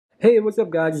Hey, what's up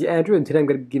guys? It's Andrew, and today I'm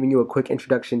going to be giving you a quick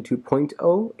introduction to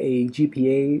Pointo, a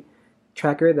GPA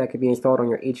tracker that can be installed on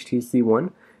your HTC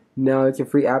One. Now, it's a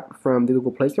free app from the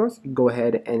Google Play Store, so you can go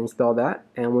ahead and install that,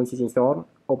 and once it's installed,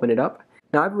 open it up.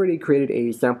 Now, I've already created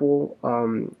a sample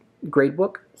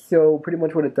gradebook, so pretty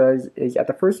much what it does is at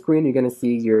the first screen, you're going to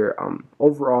see your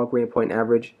overall grade point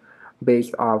average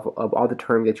based off of all the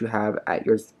terms that you have at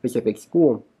your specific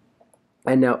school.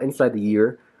 And now inside the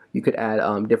year, you could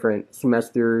add different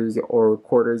semesters or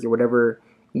quarters or whatever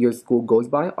your school goes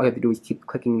by. All you have to do is keep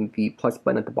clicking the plus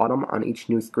button at the bottom on each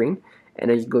new screen. And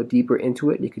as you go deeper into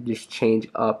it, you could just change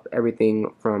up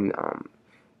everything from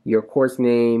your course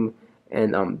name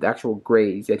and the actual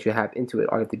grades that you have into it.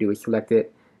 All you have to do is select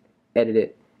it, edit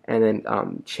it, and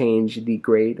then change the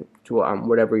grade to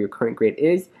whatever your current grade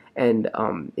is. And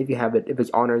if you have it, if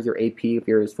it's honors or AP, if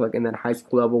you're still like in that high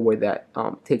school level where that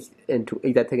takes into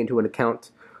an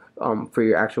account for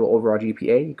your actual overall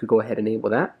GPA, you could go ahead and enable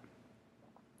that.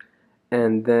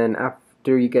 And then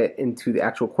after you get into the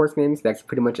actual course names, that's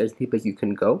pretty much as deep as you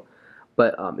can go.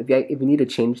 But if you need to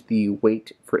change the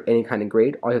weight for any kind of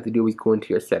grade, all you have to do is go into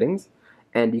your settings,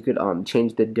 and you could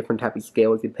change the different type of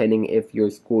scales depending if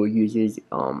your school uses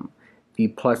the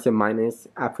plus and minus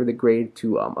after the grade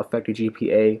to affect your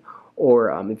GPA,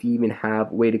 or if you even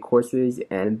have weighted courses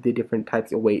and the different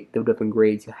types of weight, the different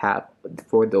grades you have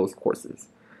for those courses.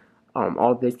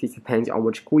 All of this just depends on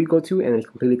which school you go to, and it's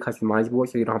completely customizable,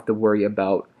 so you don't have to worry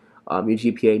about your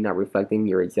GPA not reflecting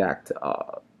your exact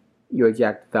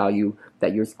value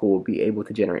that your school will be able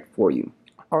to generate for you.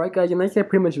 Alright guys, and that's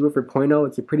pretty much it for Pointo.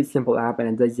 It's a pretty simple app, and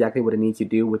it does exactly what it needs to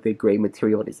do with a great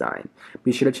material design.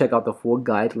 Be sure to check out the full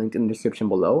guide linked in the description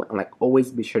below, and like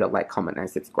always, be sure to like, comment, and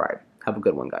subscribe. Have a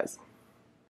good one, guys.